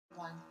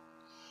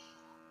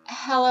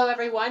Hello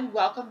everyone,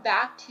 welcome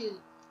back to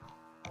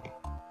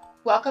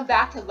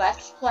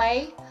Let's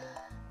Play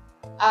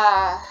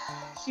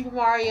Super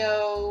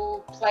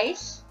Mario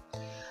Place.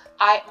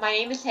 My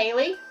name is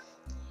Haley,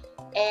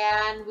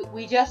 and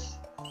we just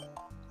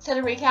said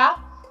a recap.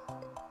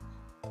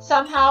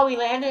 Somehow we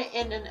landed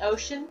in an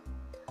ocean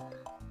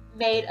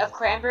made of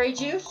cranberry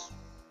juice.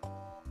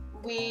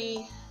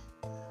 We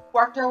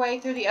worked our way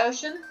through the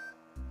ocean,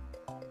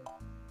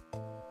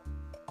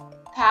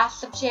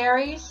 past some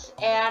cherries,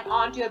 and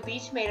onto a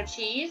beach made of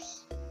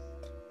cheese.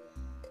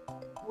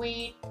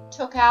 We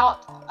took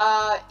out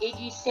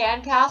Iggy's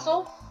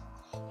sandcastle,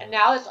 and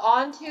now it's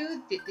on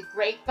to the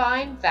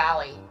Grapevine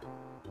Valley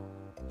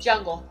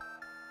jungle.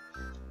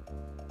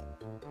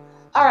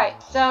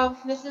 Alright, so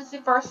this is the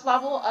first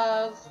level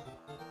of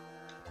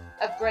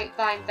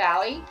Grapevine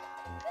Valley.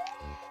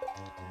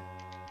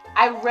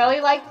 I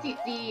really like the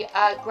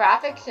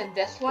graphics in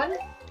this one.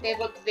 They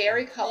look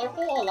very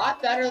colorful, a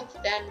lot better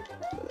than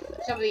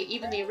some of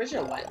even the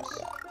original ones.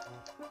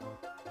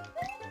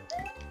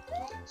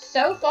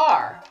 So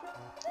far,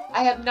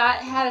 I have not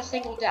had a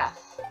single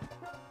death.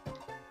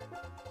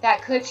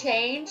 That could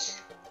change,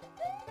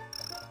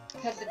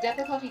 because the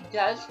difficulty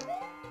does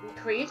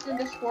increase in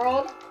this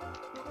world.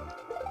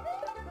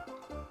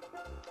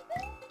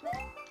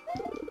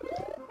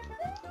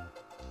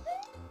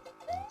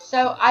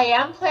 So I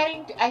am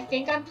planning, I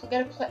think I'm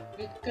gonna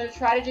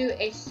try to do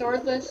a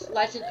swordless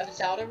Legend of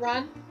Zelda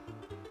run.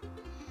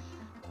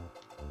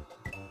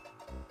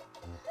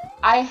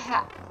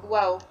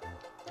 Whoa.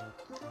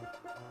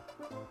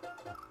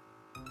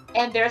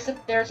 And there's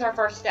our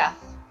first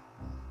death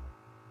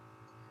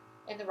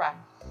in the run.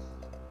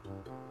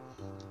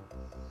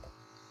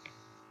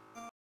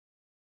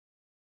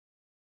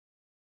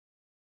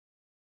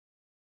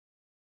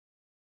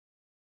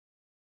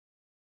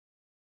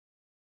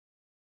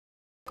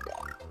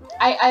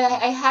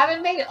 I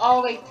haven't made it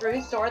all the way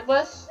through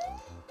swordless.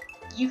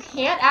 You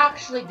can't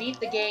actually beat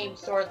the game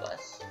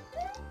swordless.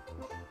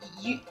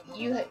 You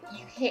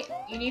can't.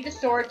 You need the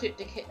sword to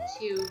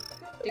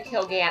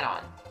kill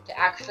Ganon, to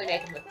actually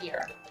make him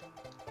appear.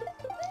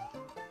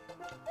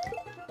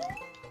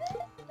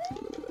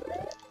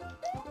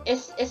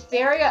 It's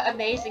very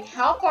amazing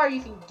how far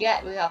you can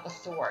get without the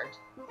sword.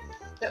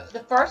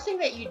 The first thing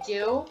that you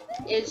do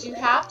is you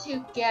have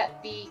to get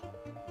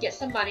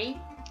some money,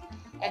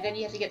 and then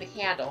you have to get the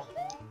candle.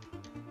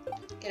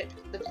 Get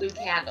the blue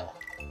candle.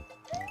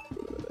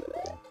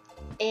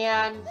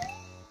 And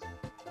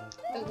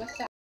oh, what's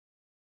that?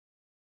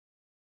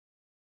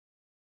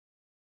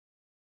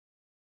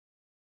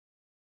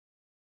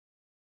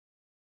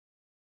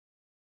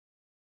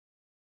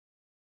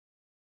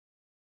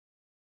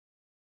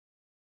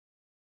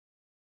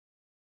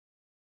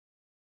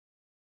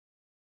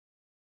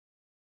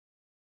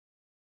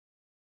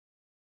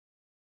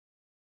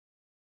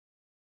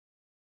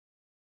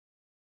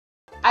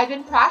 I've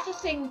been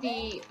practicing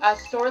the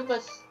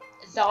swordless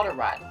Zelda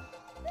run,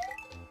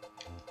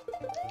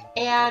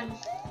 and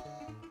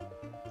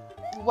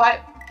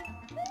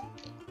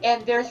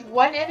there's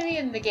one enemy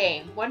in the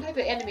game, one type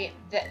of enemy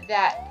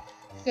that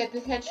could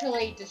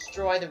potentially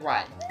destroy the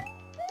run,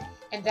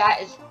 and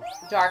that is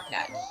Dark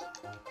Nuts.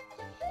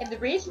 And the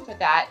reason for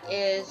that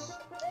is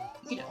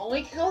you can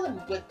only kill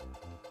them with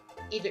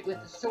either with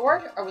the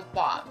sword or with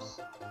bombs.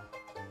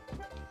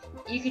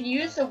 You can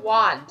use the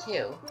wand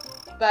too,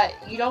 but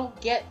you don't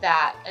get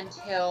that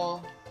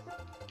until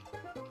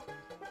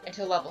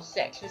level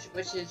 6,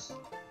 which is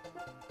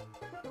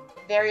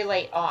very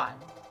late on.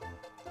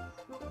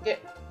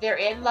 They're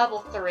in level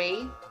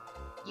 3.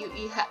 Because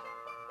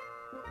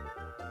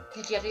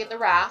you have to get the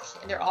raft,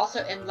 and they're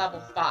also in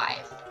level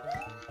 5.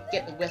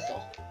 Get the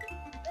whistle,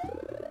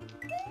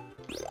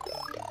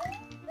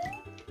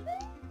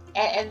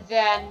 and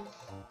then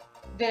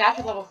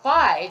after level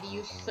 5,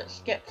 you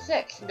skip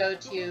 6 and go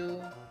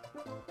to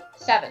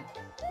 7.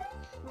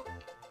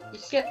 You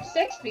skip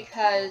 6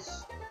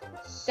 because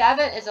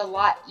 7 is a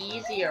lot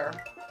easier.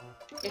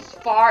 It's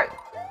far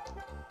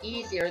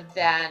easier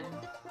than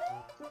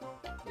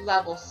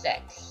level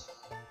 6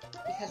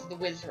 because of the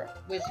whiz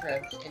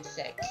roads in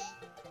 6.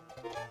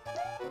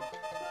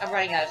 I'm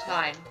running out of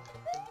time.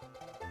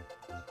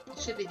 It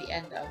should be the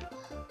end though.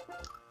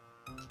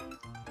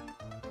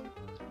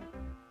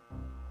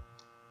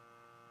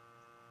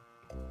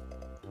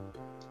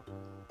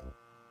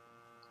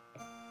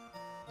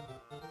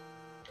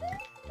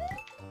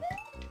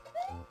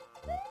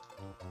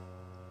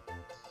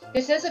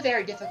 This is a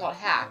very difficult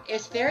hack.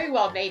 It's very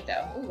well made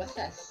though. Ooh, what's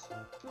this?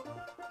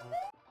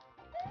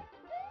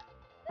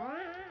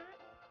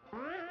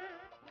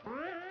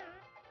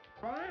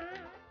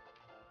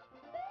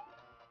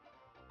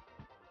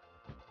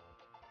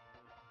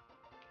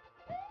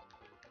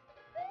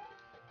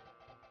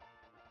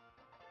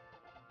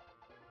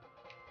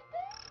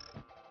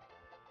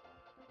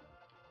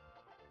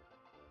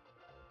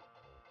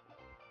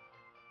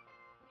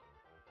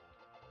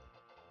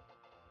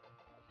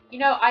 You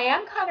know, I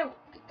am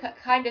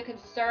kind of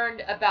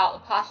concerned about the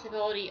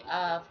possibility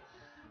of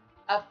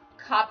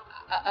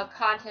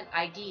content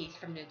IDs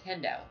from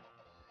Nintendo.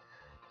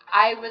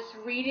 I was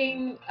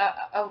reading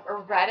a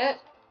Reddit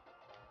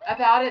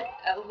about it,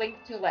 a link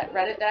to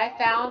Reddit that I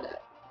found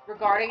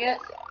regarding it.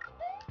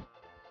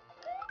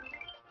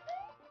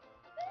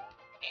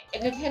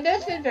 And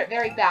Nintendo's been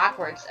very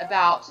backwards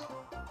about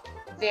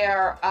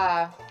their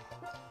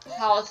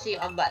policy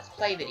on Let's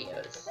Play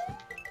videos.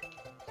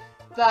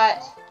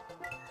 But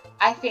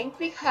I think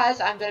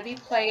because I'm going to be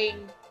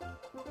playing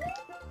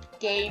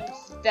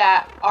games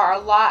that are a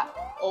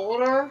lot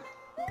older,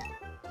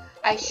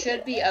 I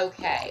should be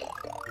okay.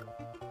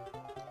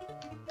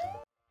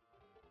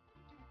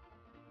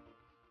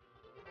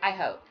 I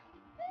hope.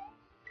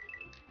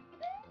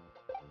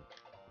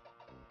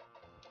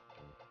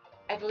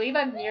 I believe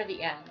I'm near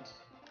the end.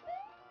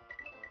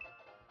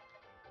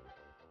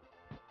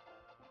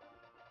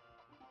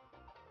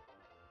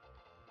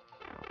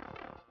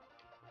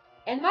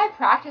 In my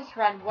practice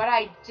run, what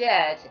I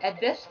did, at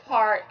this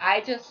part,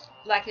 I just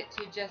elected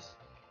to just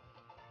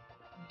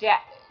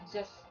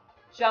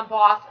jump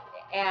off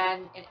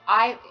and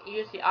I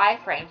use the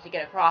iframes to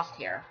get across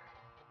here.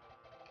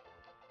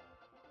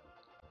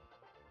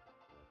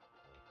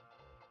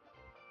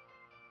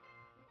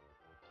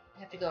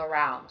 You have to go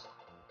around.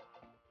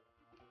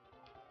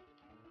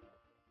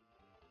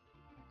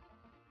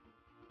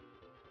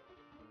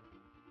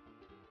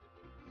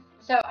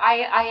 So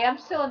I am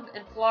still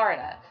in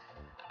Florida.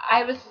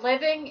 I was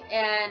living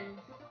in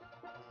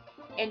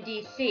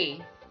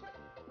DC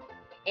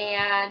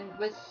and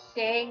was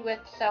staying with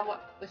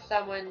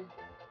someone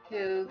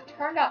who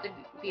turned out to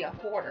be a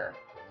hoarder.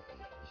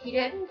 He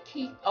didn't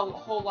keep a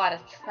whole lot of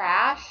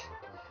trash,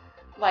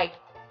 like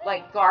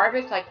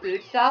garbage, like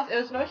food stuff. It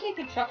was mostly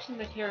construction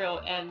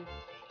material and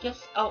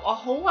just a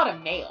whole lot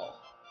of mail.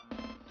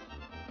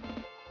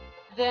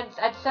 Then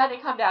I decided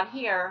to come down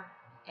here,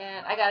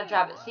 and I got a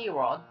job at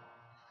SeaWorld.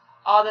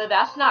 Although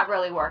that's not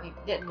really working,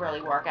 didn't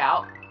really work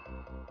out.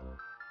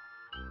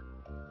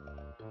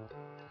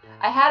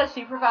 I had a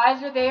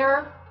supervisor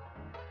there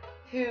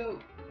who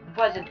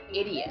was an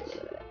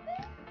idiot.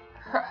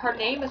 Her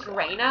name is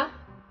Raina,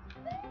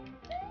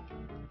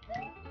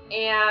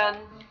 and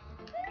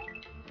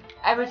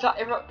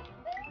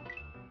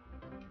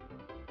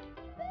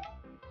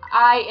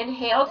I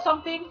inhaled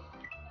something.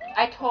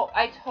 I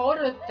told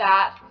her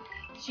that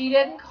she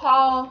didn't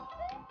call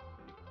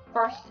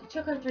first. It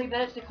took her 3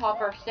 minutes to call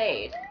first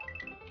aid,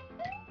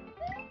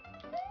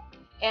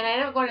 and I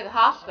ended up going to the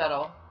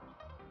hospital.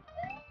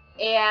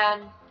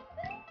 And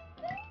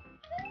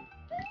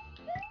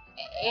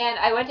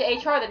I went to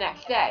HR the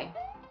next day.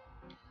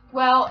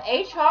 Well,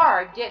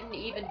 HR didn't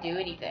even do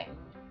anything.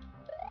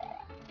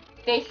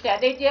 They said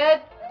they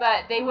did,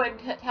 but they wouldn't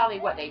tell me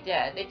what they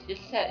did. They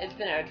just said it's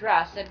been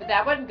addressed, but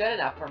that wasn't good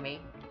enough for me.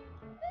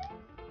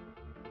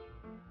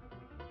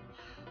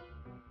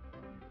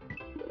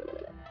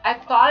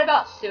 I've thought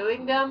about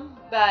suing them,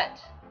 but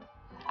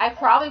I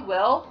probably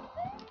will.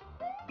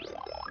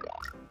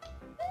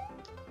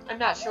 I'm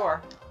not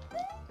sure.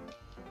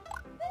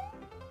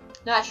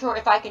 Not sure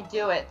if I can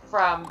do it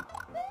from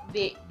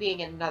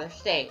being in another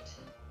state,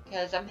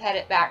 because I'm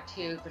headed back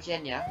to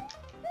Virginia.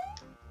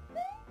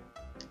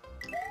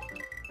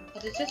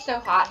 Because it's just so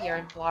hot here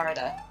in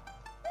Florida.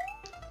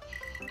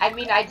 I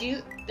mean,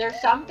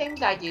 there's some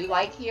things I do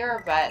like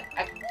here, but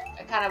I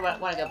kind of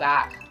want to go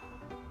back.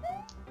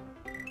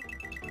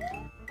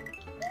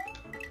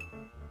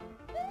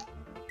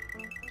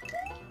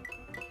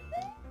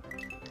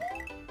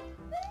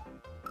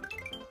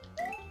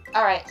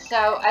 Alright,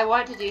 so I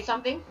wanted to do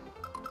something.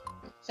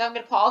 So I'm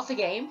going to pause the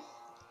game.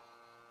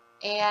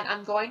 And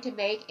I'm going to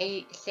make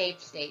a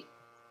save state.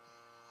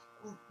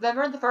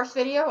 Remember in the first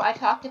video I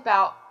talked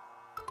about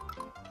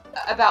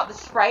the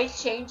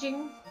sprites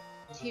changing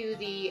to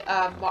the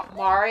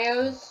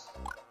Marios.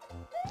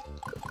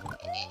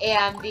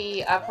 And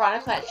the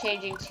Piranha Plants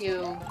changing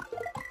to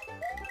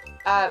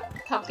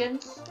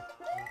pumpkins.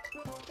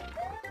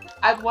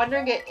 I'm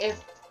wondering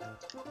if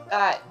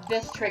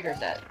this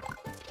triggers it.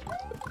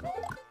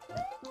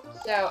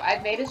 So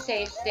I've made a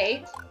save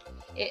state.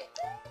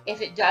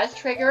 If it does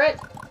trigger it,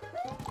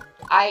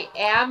 I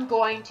am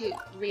going to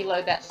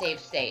reload that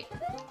save state.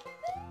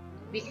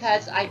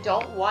 Because I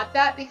don't want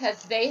that,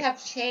 because they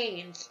have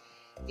changed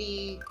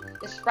the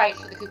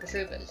sprites for the Koopa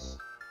Troopas.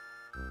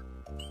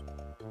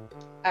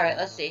 Alright,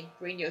 let's see.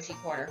 Green Yoshi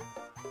Corner.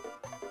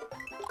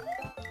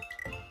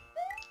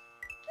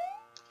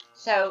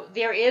 So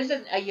there is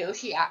a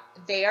Yoshi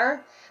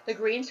there. The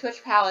Green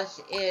Switch Palace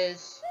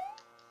is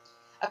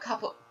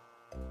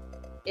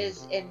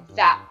is in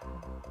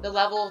the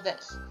level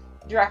that's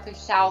directly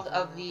south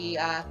of the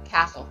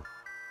castle.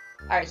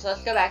 Alright, so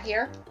let's go back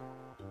here.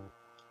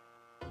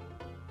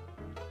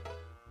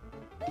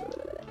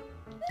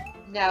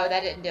 No,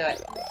 that didn't do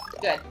it.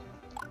 Good.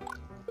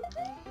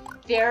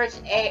 There's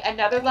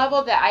another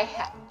level that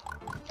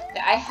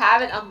I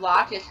haven't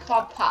unlocked. It's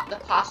called the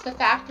Pasta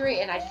Factory,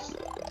 and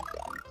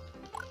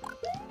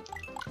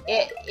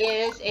it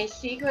is a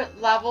secret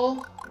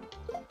level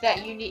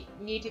that you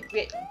need to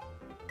get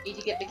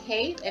the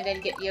cave and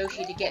then get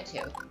Yoshi to get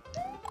to.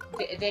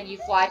 Then you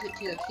fly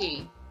to a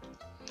key.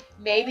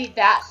 maybe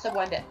that's the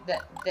one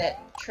that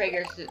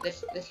triggers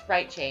the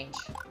sprite change.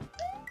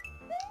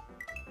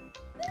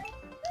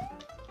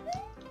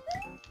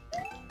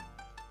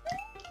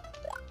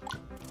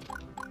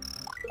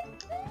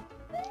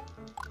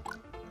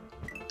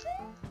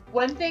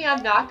 One thing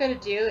I'm not going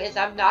to do is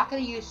I'm not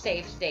going to use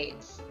save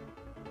states.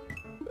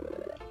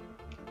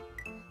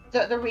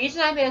 The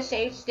reason I made a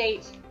save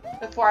state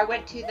before I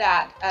went to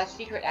that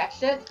secret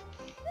exit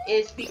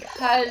is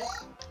because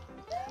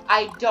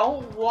I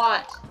don't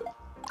want,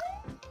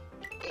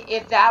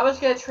 if that was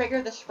going to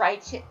trigger the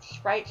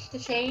sprites to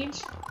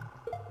change,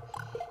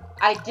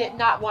 I did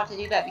not want to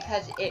do that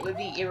because it would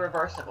be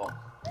irreversible.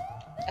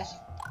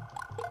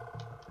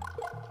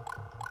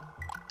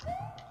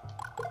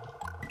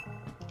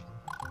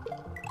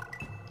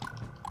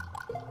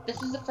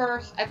 This is the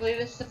first, I believe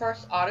this is the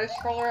first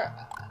auto-scroller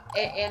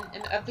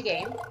of the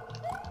game.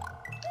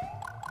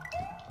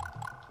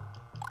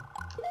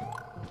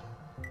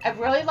 I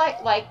really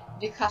like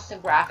the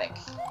custom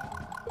graphics.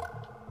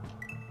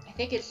 I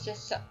think it's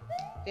just so,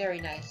 very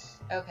nice.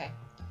 Okay,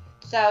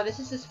 so this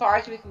is as far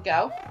as we can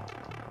go.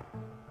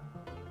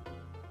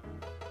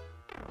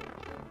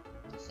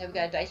 So we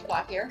got a dice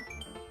block here.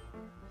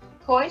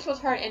 Coins will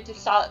turn into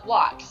solid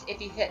blocks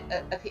if you hit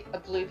a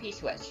blue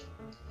P-switch.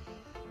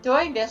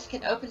 Doing this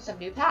can open some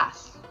new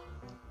paths.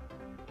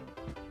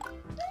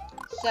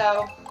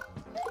 So,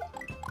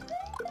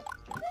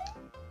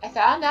 I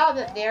found out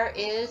that there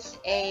is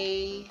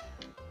a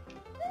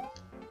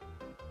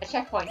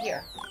checkpoint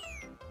here.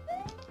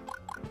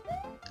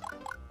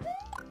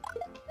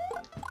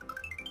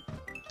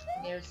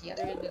 There's the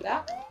other end of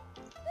that.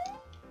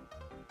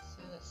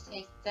 So let's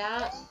take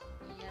that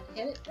and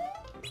hit it.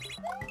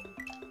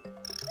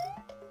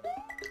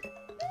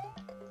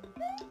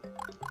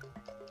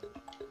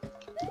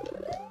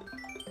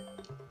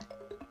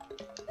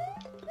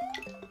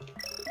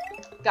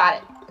 Got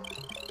it.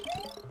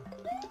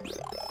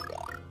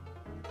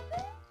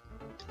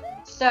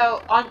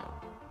 So, on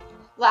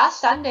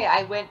last Sunday,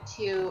 I went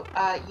to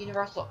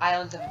Universal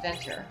Islands of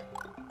Adventure.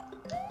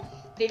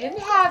 They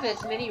didn't have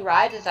as many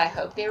rides as I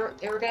hoped they were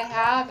going to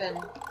have, and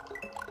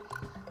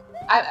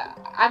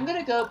I'm going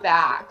to go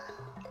back,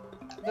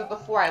 but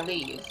before I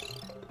leave.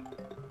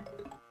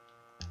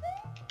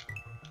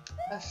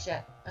 Oh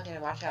shit! I'm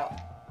gonna watch out.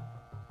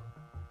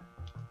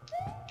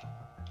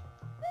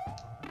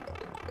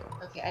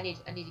 Okay, I need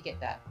to get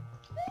that.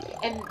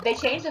 And they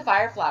changed the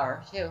fire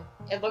flower too.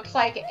 It looks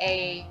like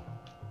a,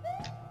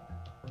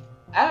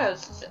 I don't know,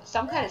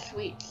 some kind of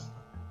sweets.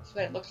 That's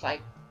what it looks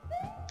like.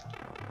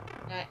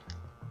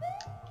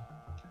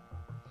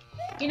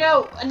 You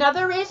know,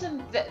 another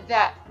reason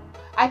that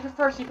I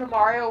prefer Super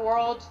Mario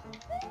World,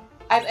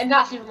 and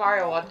not Super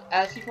Mario World,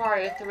 Super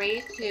Mario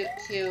 3 to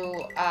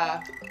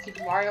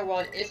Super Mario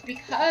World is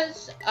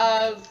because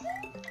of.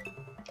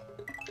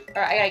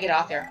 Alright, I gotta get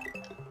off there.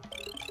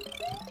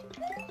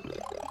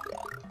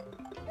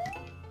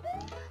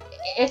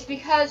 It's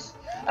because,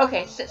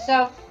 okay,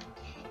 so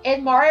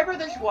in Mario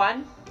Brothers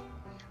 1,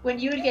 when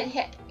you would get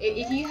hit,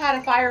 if you had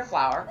a fire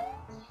flower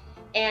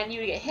and you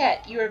would get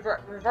hit, you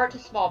revert to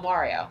small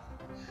Mario.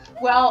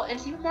 Well, in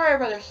Super Mario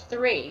Brothers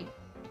 3,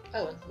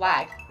 oh, it's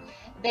lag.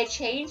 They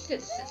changed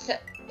it. So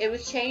it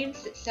was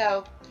changed.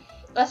 So,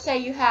 let's say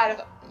you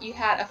had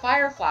a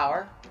fire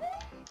flower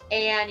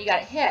and you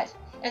got hit.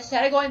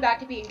 Instead of going back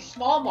to being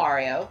small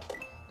Mario,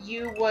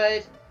 you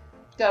would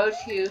go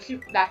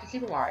to back to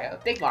Super Mario,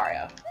 Big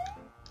Mario.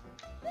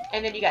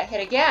 And then you got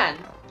hit again,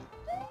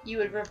 you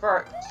would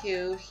revert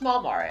to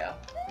small Mario.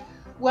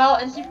 Well,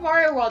 in Super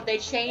Mario World, they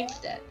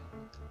changed it.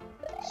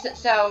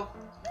 So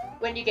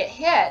when you get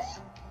hit,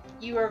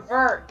 you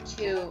revert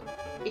to,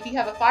 if you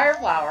have a fire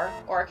flower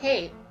or a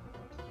cape,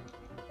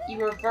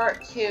 you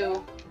revert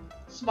to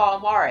small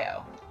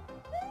Mario,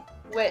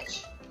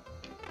 which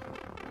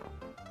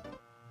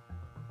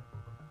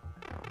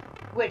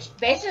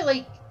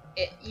basically,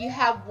 you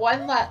have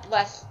one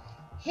less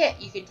hit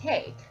you can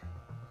take.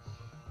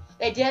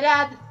 They did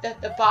add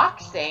the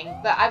box thing,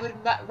 but I would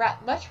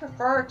much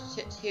prefer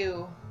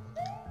to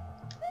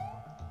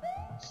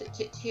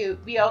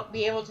be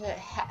able to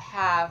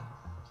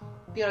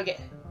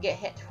get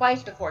hit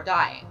twice before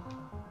dying.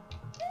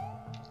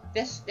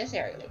 This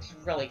area looks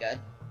really good.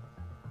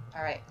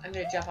 All right, I'm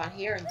gonna jump on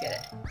here and get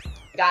it.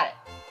 Got it.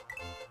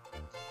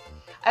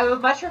 I would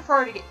much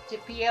prefer to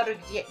be able to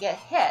get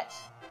hit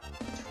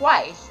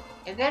twice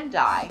and then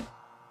die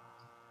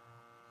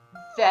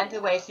than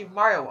the way Super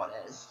Mario World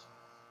is.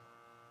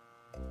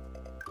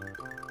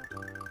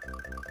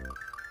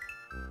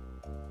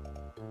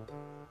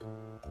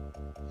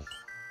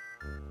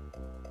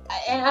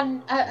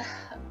 And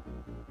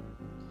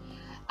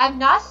I'm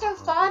not so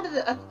fond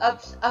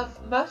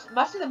of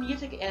much of the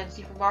music in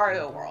Super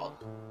Mario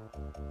World.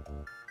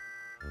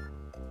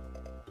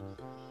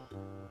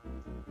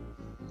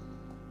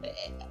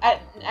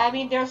 I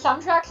mean, there are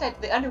some tracks, like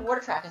the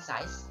underwater track is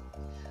nice.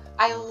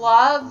 I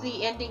love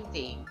the ending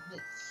theme.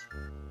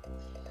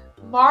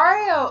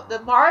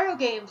 The Mario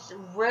games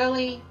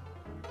really,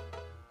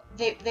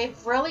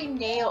 they've really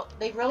nailed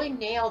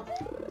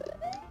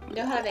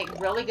know how to make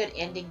really good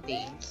ending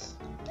themes.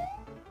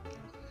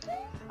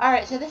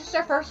 Alright, so this is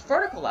our first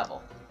vertical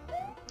level.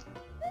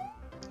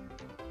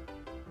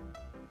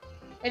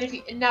 And if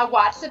you now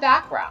watch the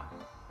background.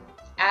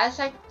 As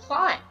I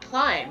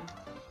climb,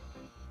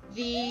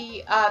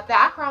 the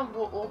background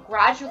will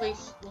gradually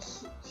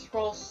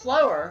scroll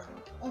slower.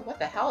 Oh, what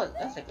the hell is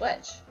that's a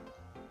glitch?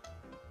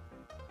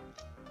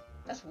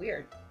 That's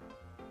weird.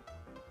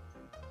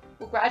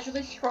 Will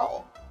gradually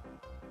scroll.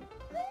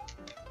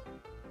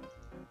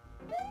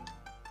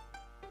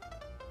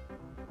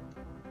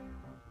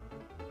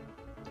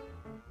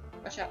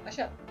 Watch out, watch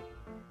out.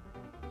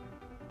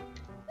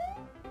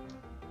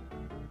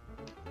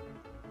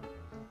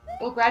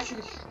 Will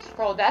gradually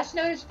scroll. That's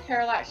known as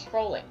parallax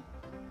scrolling.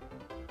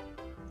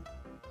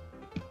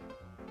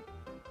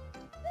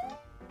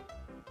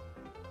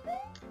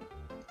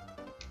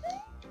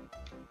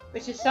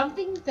 Which is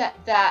something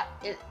that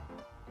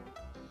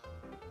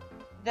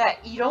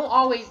you're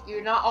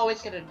not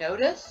always going to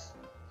notice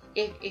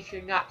if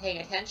you're not paying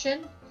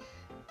attention,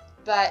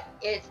 but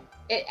it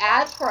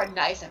adds for a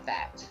nice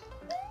effect.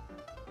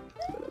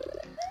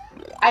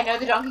 I know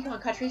the Donkey Kong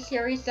Country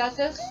series does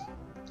this.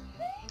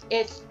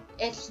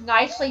 It's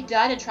nicely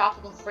done in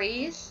Tropical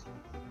Freeze.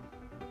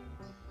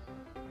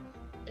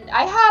 And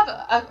I have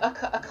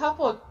a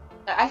couple of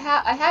I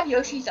have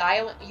Yoshi's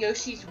Island,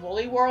 Yoshi's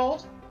Woolly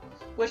World,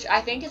 which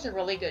I think is a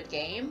really good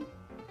game,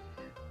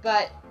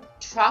 but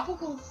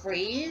Tropical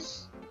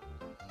Freeze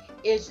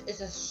is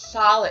a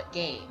solid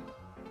game.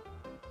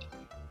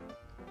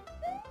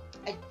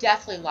 I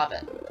definitely love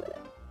it.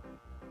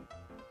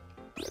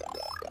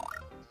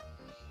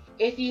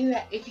 If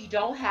you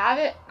don't have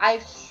it, I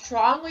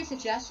strongly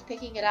suggest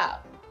picking it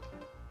up.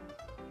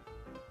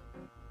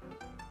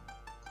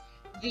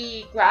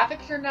 The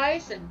graphics are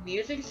nice and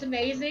music's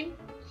amazing.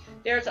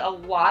 There's a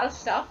lot of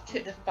stuff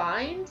to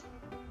find.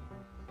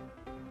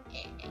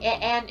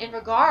 And in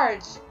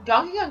regards,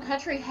 Donkey Kong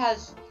Country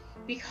has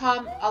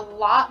become a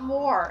lot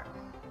more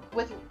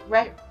with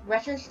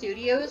Retro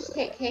Studios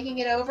taking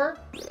it over.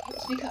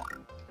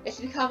 It's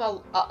become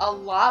a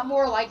lot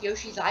more like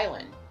Yoshi's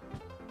Island,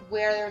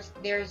 where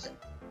there's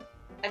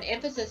an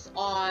emphasis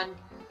on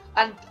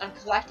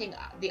collecting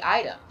the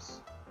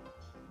items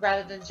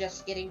rather than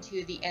just getting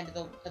to the end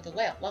of the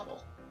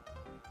level.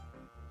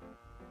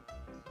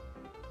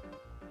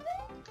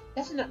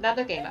 That's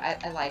another game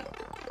I like.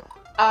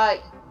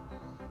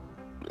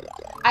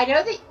 I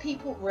know that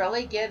people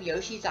really give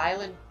Yoshi's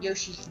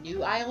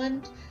New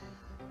Island,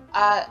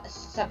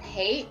 some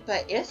hate,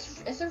 but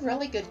it's a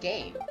really good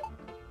game.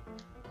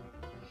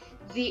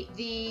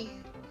 The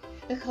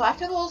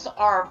collectibles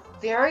are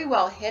very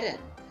well hidden.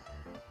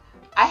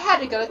 I had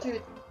to go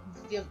through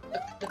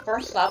the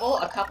first level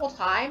a couple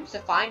times to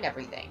find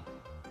everything.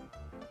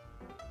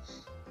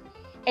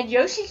 And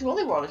Yoshi's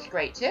Woolly World is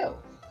great too.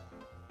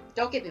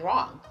 Don't get me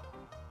wrong.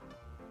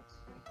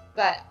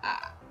 But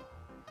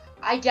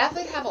I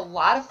definitely have a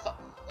lot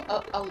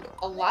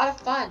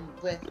of fun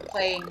with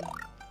playing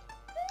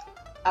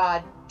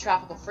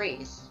Tropical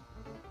Freeze.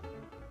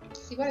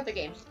 Let's see what other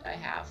games I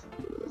have.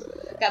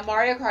 I got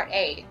Mario Kart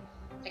 8.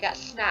 I got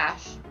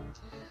Smash.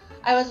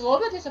 I was a little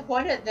bit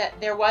disappointed that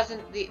there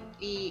wasn't the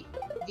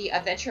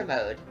adventure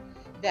mode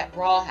that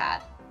Brawl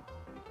had,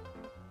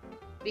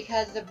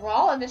 because the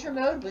Brawl adventure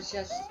mode was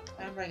just,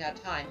 I'm running out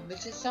of time,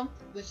 was just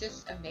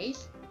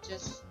amazing,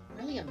 just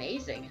really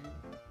amazing,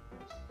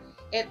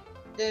 and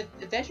the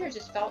adventure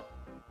just felt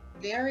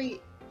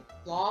very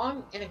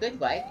long in a good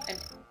way, and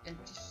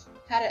just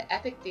had an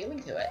epic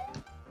feeling to it.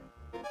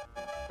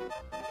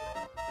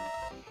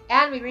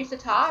 And we reached the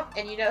top,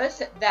 and you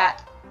notice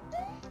that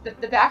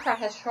the background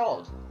has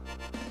scrolled.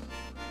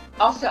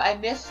 Also, I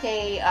missed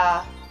a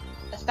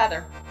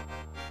feather.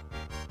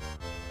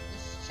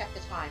 Let's check the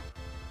time.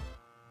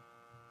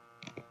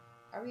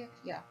 Are we?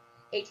 Yeah,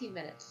 18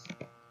 minutes.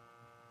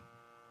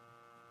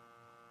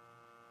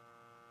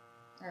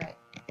 All right.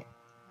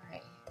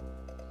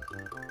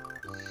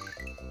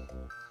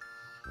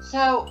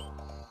 So,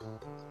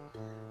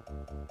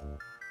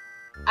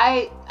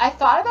 I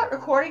thought about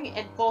recording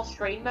in full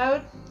screen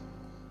mode,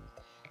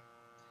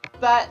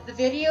 but the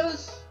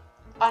videos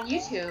on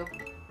YouTube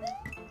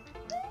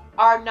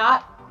are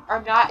not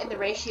in the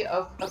ratio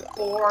of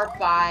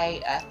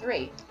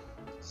 4:3.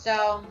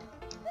 So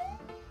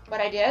what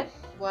I did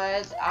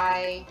was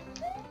I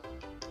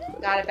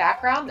got a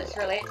background that's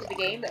related to the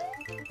game that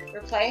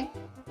we're playing.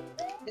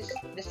 This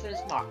one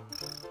is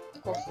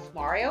of course it's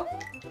Mario,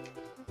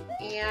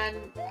 and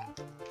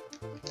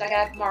so I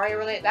got a Mario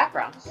related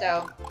background.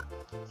 So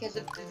because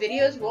the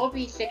videos will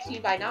be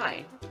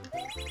 16:9.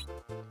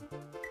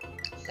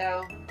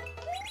 So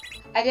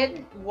I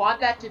didn't want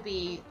that to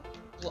be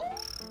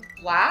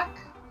black,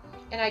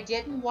 and I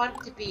didn't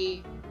want to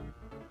be,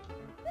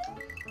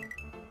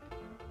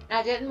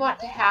 I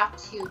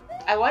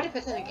wanted to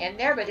put something in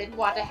there, but I didn't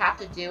want to have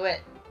to do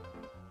it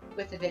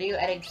with the video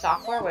editing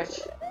software,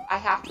 which I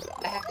have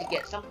to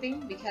get something,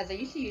 because I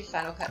used to use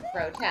Final Cut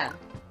Pro 10.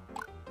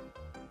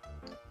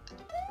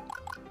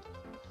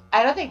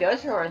 I don't think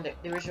those were in the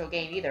original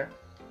game either.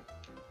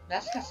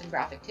 That's custom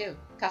graphic too.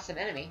 Custom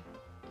enemy.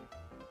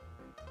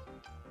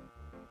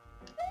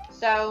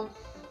 So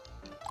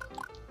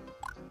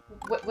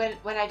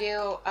when I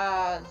do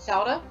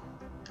Zelda,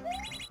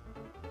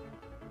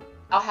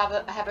 I'll have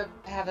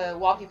a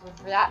wallpaper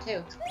for that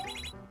too.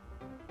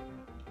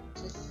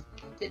 Just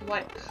didn't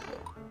want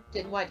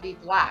it to be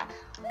black.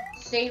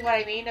 See what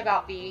I mean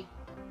about the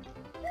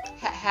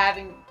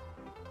having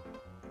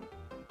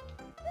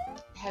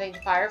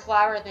Fire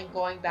Flower and then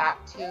going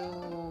back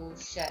to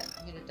shit.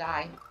 I'm gonna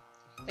die.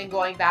 Then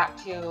going back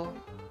to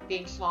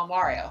being Small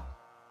Mario.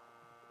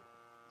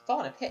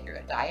 Fall in a pit, you're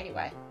gonna die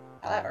anyway.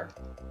 However.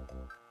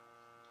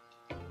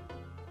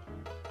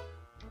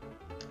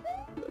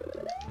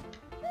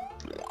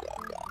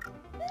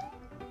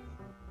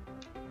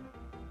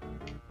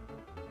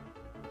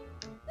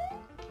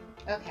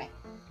 Okay.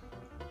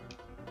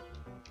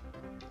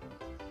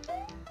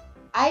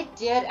 I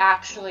did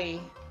actually,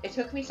 it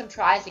took me some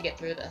tries to get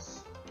through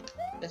this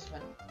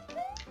one.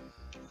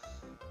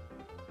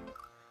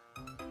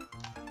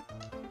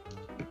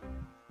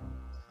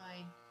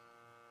 Fine.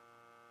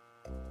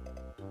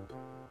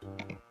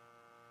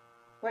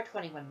 We're at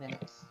 21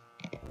 minutes.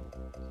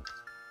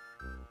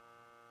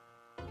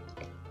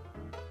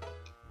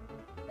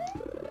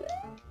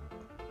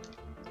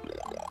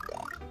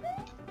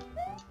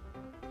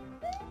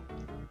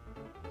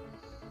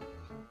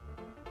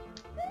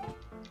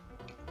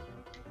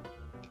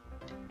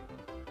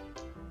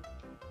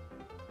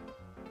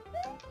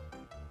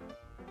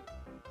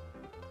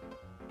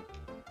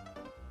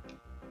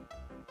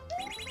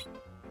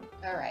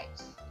 All right.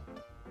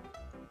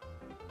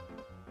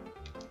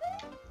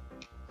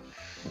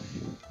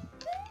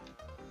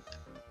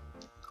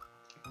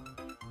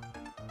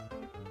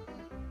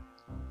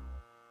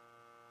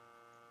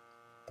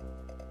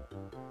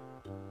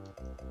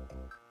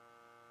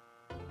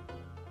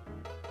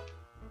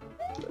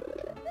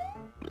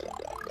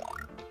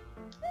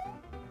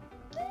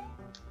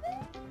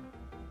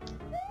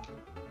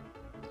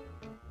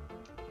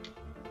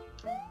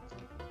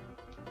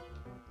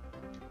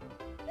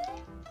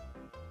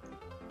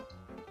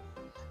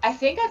 I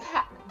think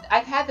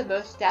I've had the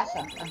most deaths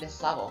on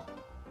this level.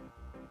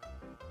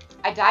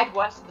 I died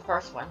once in the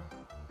first one.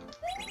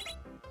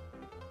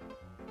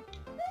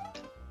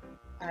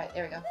 Alright,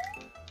 there we go.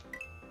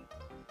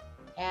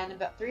 And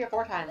about 3 or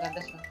 4 times on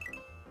this one.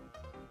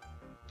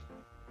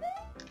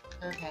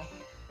 Okay.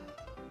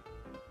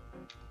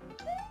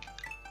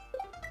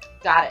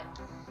 Got it.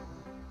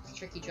 It's a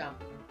tricky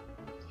jump.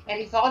 And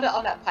if you fall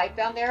on that pipe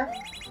down there,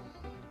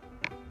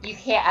 you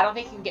can't, I don't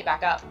think you can get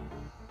back up.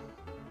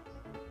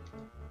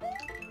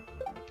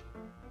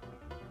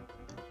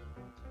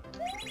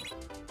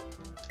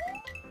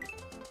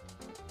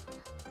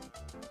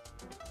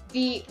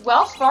 The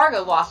Wells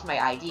Fargo lost my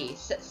ID,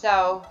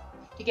 so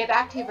to get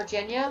back to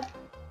Virginia,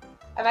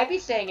 I might be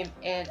staying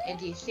in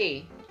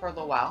DC for a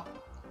little while.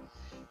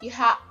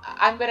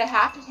 I'm gonna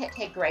have to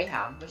take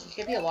Greyhound, which is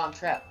gonna be a long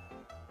trip.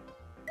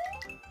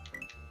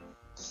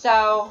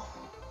 So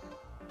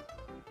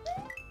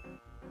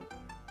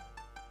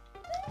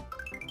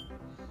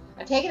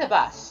I'm taking the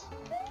bus,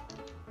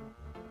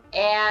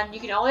 and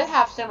you can only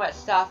have so much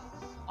stuff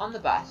on the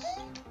bus.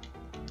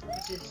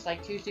 Which is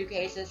like 2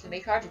 suitcases, and they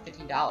charge you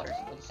 $15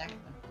 for the second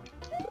one.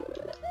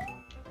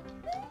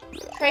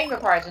 Train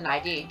requires an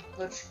ID,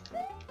 which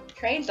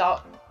train's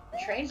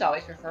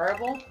always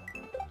preferable.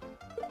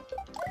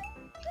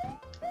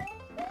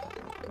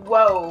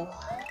 Whoa.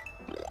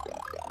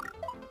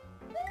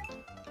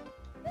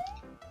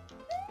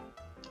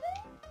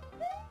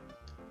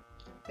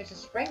 There's a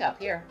spring up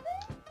here.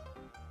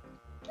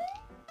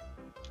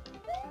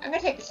 I'm gonna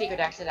take the secret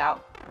exit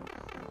out.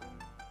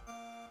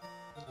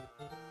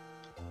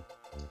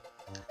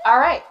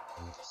 Alright,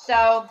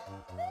 so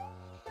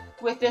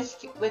with this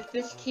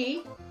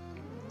key,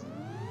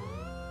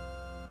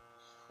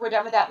 we're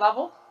done with that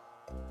level.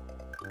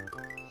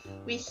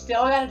 We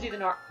still gotta do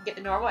get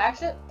the normal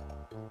exit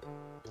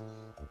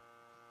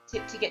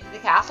to get to the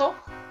castle,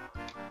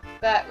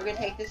 but we're gonna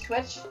take this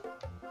switch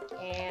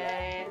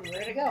and we're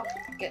gonna go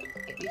get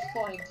these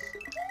coins.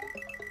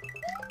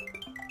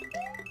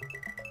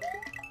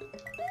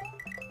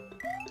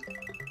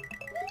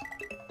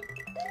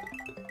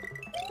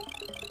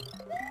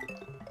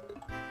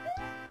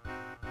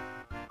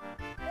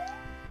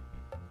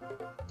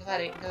 I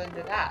didn't go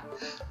into that.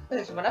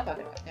 There's one up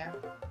there,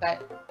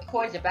 but the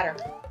coins are better.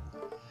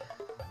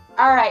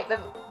 All right, but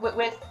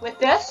with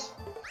this,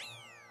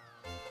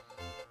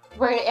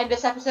 we're gonna end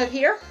this episode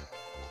here,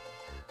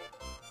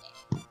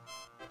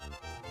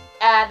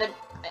 and then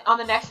on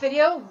the next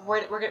video,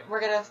 we're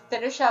gonna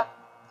finish up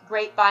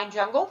Grapevine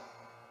Jungle,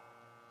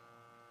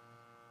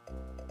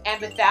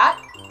 and with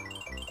that,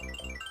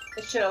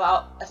 it should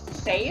allow us to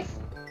save.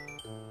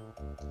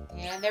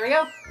 And there we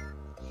go.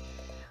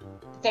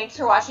 Thanks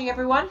for watching,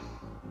 everyone.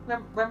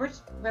 Remember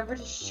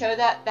to show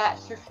that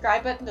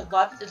subscribe button the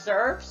love it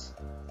deserves,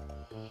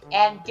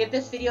 and give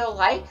this video a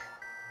like.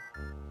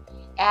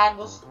 And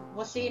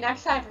we'll see you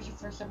next time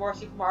for some more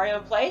Super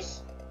Mario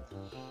Plays.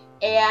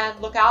 And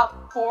look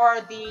out for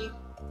the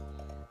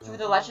for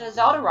the Legend of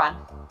Zelda run.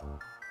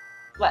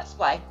 Let's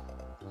play.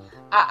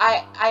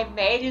 I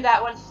may do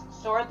that one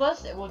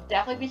swordless. It will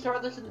definitely be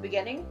swordless in the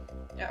beginning,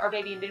 or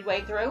maybe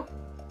midway through.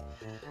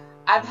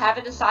 I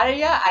haven't decided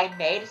yet. I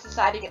may just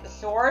decide to get the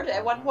sword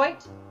at one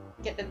point,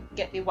 get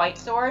the white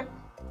sword,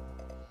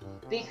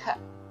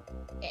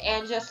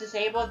 and just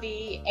disable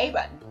the A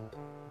button,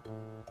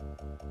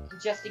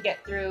 just to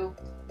get through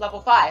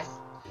level 5.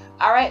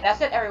 All right,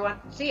 that's it, everyone.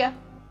 See ya.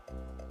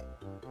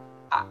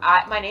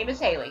 My name is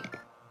Hayley.